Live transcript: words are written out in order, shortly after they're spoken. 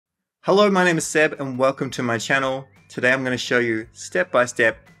Hello, my name is Seb and welcome to my channel. Today I'm going to show you step by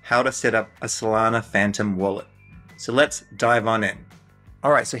step how to set up a Solana Phantom wallet. So let's dive on in.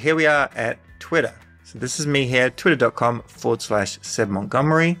 Alright, so here we are at Twitter. So this is me here, twitter.com/Seb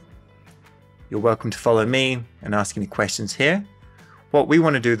Montgomery. You're welcome to follow me and ask any questions here. What we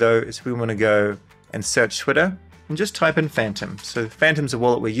want to do though is we want to go and search Twitter and just type in Phantom. So Phantom's the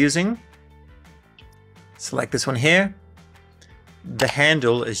wallet we're using. Select this one here. The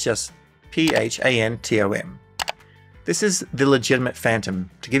handle is just PHANTOM. This is the legitimate Phantom.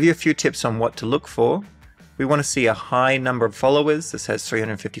 To give you a few tips on what to look for, we want to see a high number of followers. This has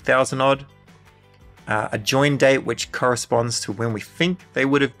 350,000 odd. A join date which corresponds to when we think they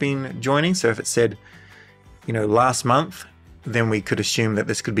would have been joining. So if it said, last month, then we could assume that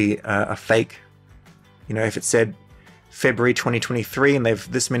this could be a fake. If it said February 2023 and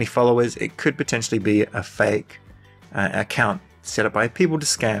they've this many followers, it could potentially be a fake account set up by people to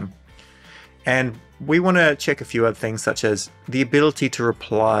scam. And we want to check a few other things, such as the ability to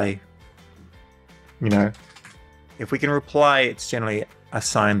reply. If we can reply, it's generally a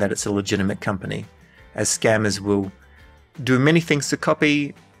sign that it's a legitimate company, as scammers will do many things to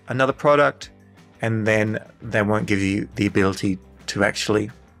copy another product and then they won't give you the ability to actually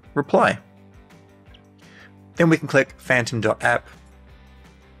reply. Then we can click phantom.app,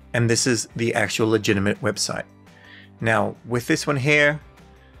 and this is the actual legitimate website. Now with this one here,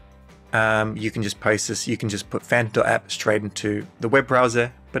 you can just post this, you can just put phantom.app straight into the web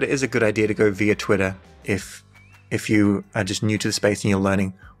browser, but it is a good idea to go via Twitter if you are just new to the space and you're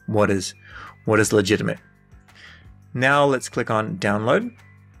learning what is legitimate. Now let's click on download.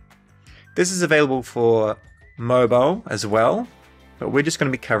 This is available for mobile as well, but we're just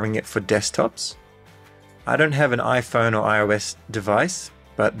going to be covering it for desktops. I don't have an iPhone or iOS device,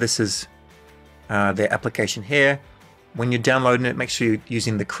 but this is their application here. When you're downloading it, make sure you're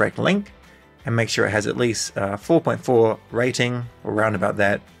using the correct link and make sure it has at least 4.4 rating, or around about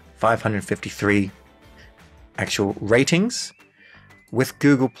that, 553 actual ratings. With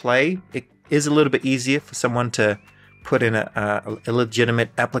Google Play, it is a little bit easier for someone to put in a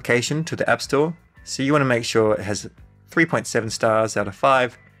illegitimate application to the App Store. So you want to make sure it has 3.7 stars out of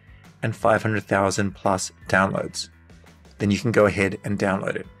 5 and 500,000 plus downloads. Then you can go ahead and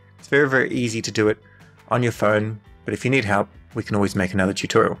download it. It's very, very easy to do it on your phone. But if you need help, we can always make another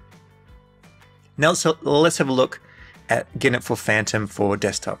tutorial. Now let's have a look at getting it for Phantom for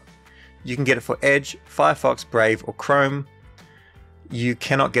desktop. You can get it for Edge, Firefox, Brave, or Chrome. You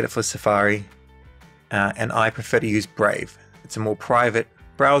cannot get it for Safari, and I prefer to use Brave. It's a more private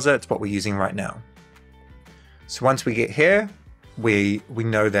browser. It's what we're using right now. So once we get here, we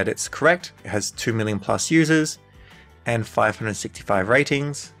know that it's correct. It has 2 million plus users and 565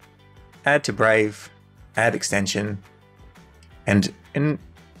 ratings. Add to Brave. Add extension, and in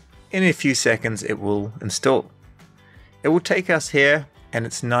a few seconds it will install. It will take us here and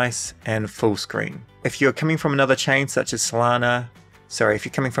it's nice and full screen. If you're coming from another chain such as if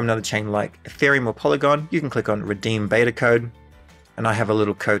you're coming from another chain like Ethereum or Polygon, you can click on redeem beta code, and I have a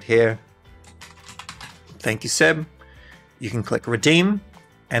little code here. Thank you, Seb. You can click redeem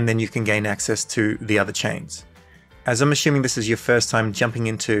and then you can gain access to the other chains. As I'm assuming this is your first time jumping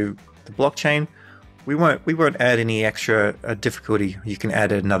into the blockchain, we won't add any extra difficulty. You can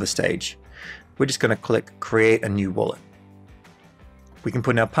add at another stage. We're just going to click create a new wallet. We can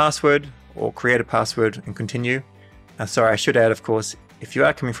put in our password or create a password and continue. Sorry, I should add, of course, if you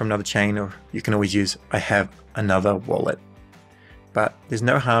are coming from another chain, or you can always use I have another wallet. But there's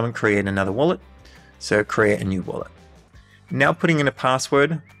no harm in creating another wallet, so create a new wallet. Now putting in a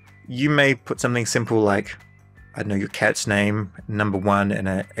password, you may put something simple like, I don't know, your cat's name, number 1 and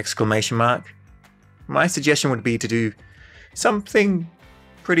an exclamation mark. My suggestion would be to do something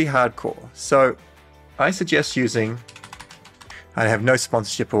pretty hardcore. So I suggest using, I have no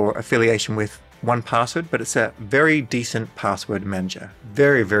sponsorship or affiliation with 1Password, but it's a very decent password manager.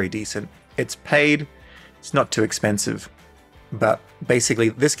 Very, very decent. It's paid, it's not too expensive, but basically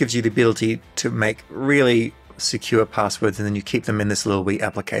this gives you the ability to make really secure passwords, and then you keep them in this little wee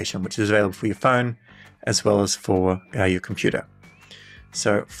application, which is available for your phone as well as for your computer.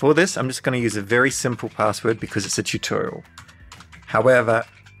 So for this, I'm just going to use a very simple password because it's a tutorial. However,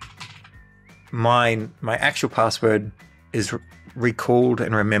 my actual password is recalled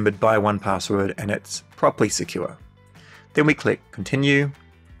and remembered by 1Password, and it's properly secure. Then we click continue.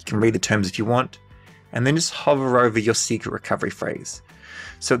 You can read the terms if you want, and then just hover over your secret recovery phrase.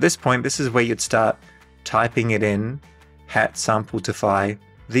 So at this point, this is where you'd start typing it in, #sample_defi,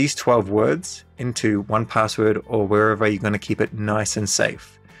 these 12 words into 1Password or wherever you're going to keep it nice and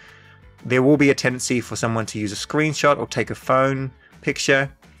safe. There will be a tendency for someone to use a screenshot or take a phone picture,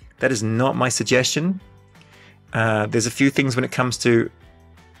 That is not my suggestion. There's a few things when it comes to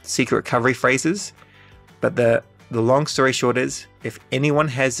secret recovery phrases, but the long story short is, if anyone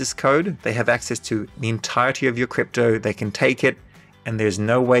has this code, they have access to the entirety of your crypto. They can take it, and there's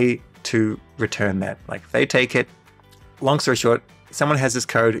no way to return that. Like, if they take it, long story short, someone has this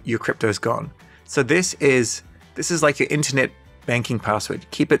code, your crypto is gone. So this is like your internet banking password.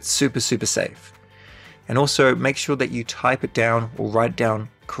 Keep it super, super safe. And also make sure that you type it down or write it down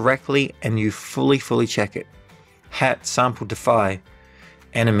correctly, and you fully check it. Hat, sample, defy,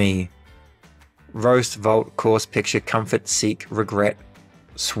 enemy, roast, vault, course, picture, comfort, seek, regret,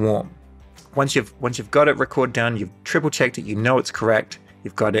 swarm. Once you've got it recorded down, you've triple checked it, you know it's correct,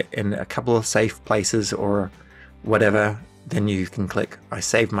 you've got it in a couple of safe places or whatever, then you can click I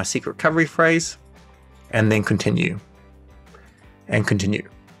saved my secret recovery phrase, and then continue and continue.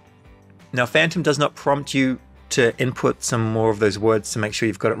 Now, Phantom does not prompt you to input some more of those words to make sure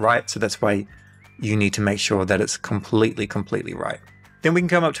you've got it right, so that's why you need to make sure that it's completely right. Then we can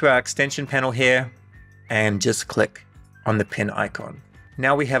come up to our extension panel here and just click on the pin icon.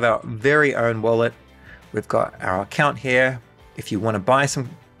 Now we have our very own wallet. We've got our account here. If you want to buy some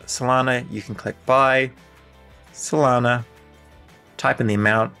Solana, you can click buy Solana, type in the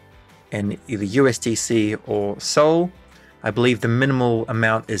amount in either USDC or Sol. I believe the minimal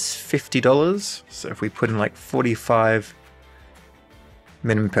amount is $50. So if we put in like 45,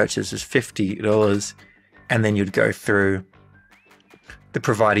 minimum purchase is $50, and then you'd go through the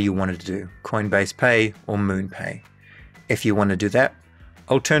provider you wanted to do, Coinbase Pay or MoonPay, if you want to do that.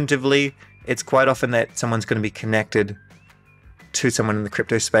 Alternatively, it's quite often that someone's going to be connected to someone in the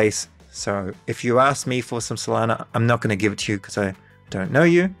crypto space. So if you ask me for some Solana, I'm not going to give it to you because I don't know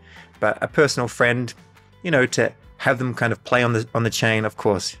you, but a personal friend, you know, to have them kind of play on the chain, of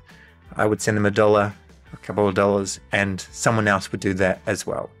course, I would send them $1, a couple of dollars, and someone else would do that as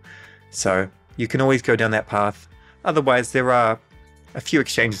well. So you can always go down that path. Otherwise, there are a few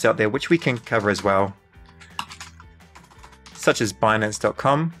exchanges out there which we can cover as well, such as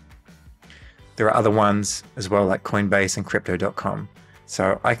Binance.com. There are other ones as well, like Coinbase and Crypto.com.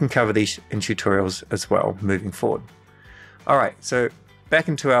 So I can cover these in tutorials as well moving forward. All right, so back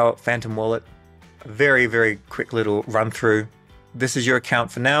into our Phantom wallet. A very quick little run through. This is your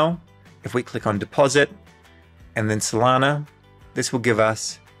account for now. If we click on deposit and then Solana, this will give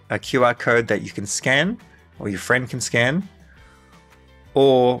us a QR code that you can scan or your friend can scan,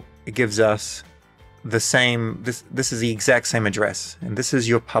 or it gives us the same, this is the exact same address, and this is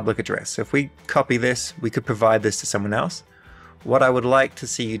your public address. So if we copy this, we could provide this to someone else. What I would like to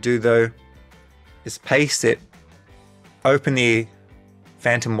see you do though is paste it, open the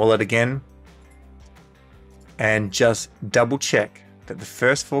Phantom wallet again, and just double check that the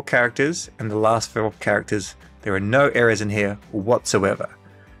first 4 characters and the last 4 characters, there are no errors in here whatsoever.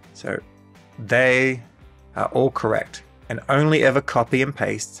 So they are all correct. And only ever copy and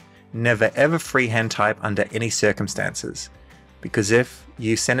paste, never ever freehand type under any circumstances. Because if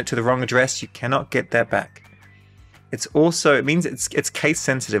you send it to the wrong address, you cannot get that back. It means it's case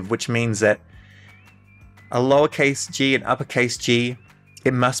sensitive, which means that a lowercase g and uppercase G,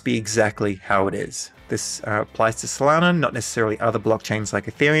 it must be exactly how it is. This applies to Solana, not necessarily other blockchains like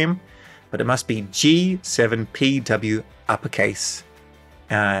Ethereum, but it must be G7PW uppercase,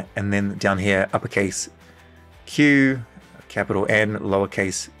 and then down here uppercase Q, capital N,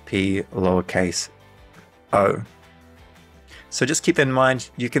 lowercase p, lowercase o. So just keep that in mind.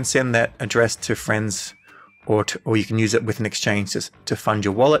 You can send that address to friends, or you can use it with an exchange to fund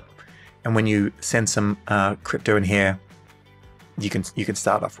your wallet. And when you send some crypto in here, you can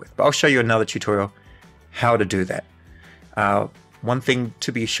start off with. But I'll show you another tutorial how to do that. One thing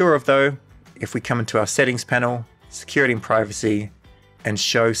to be sure of though, if we come into our settings panel, security and privacy, and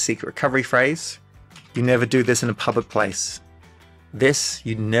show secret recovery phrase, you never do this in a public place. This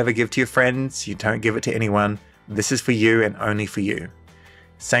you never give to your friends, you don't give it to anyone. This is for you and only for you.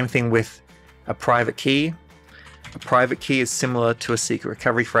 Same thing with a private key. A private key is similar to a secret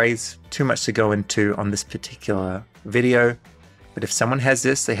recovery phrase. Too much to go into on this particular video. But if someone has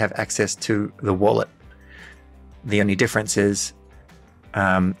this, they have access to the wallet. The only difference is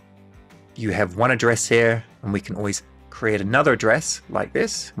you have one address here, and we can always create another address like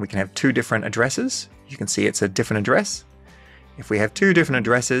this. We can have 2 different addresses. You can see it's a different address. If we have 2 different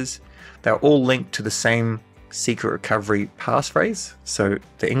addresses, they're all linked to the same secret recovery passphrase, so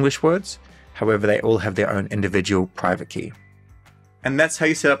the English words. However, they all have their own individual private key. And that's how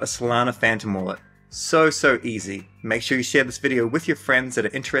you set up a Solana Phantom wallet. So easy. Make sure you share this video with your friends that are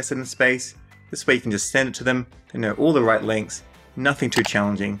interested in the space. This way you can just send it to them. They know all the right links, nothing too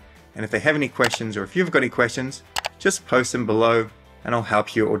challenging. And if they have any questions, or if you've got any questions, just post them below and I'll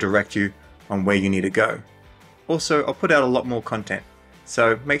help you or direct you on where you need to go. Also, I'll put out a lot more content,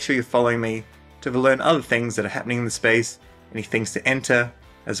 so make sure you're following me to learn other things that are happening in the space, any things to enter,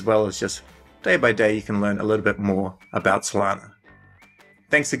 as well as just day by day you can learn a little bit more about Solana.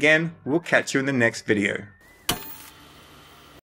 Thanks again, we'll catch you in the next video.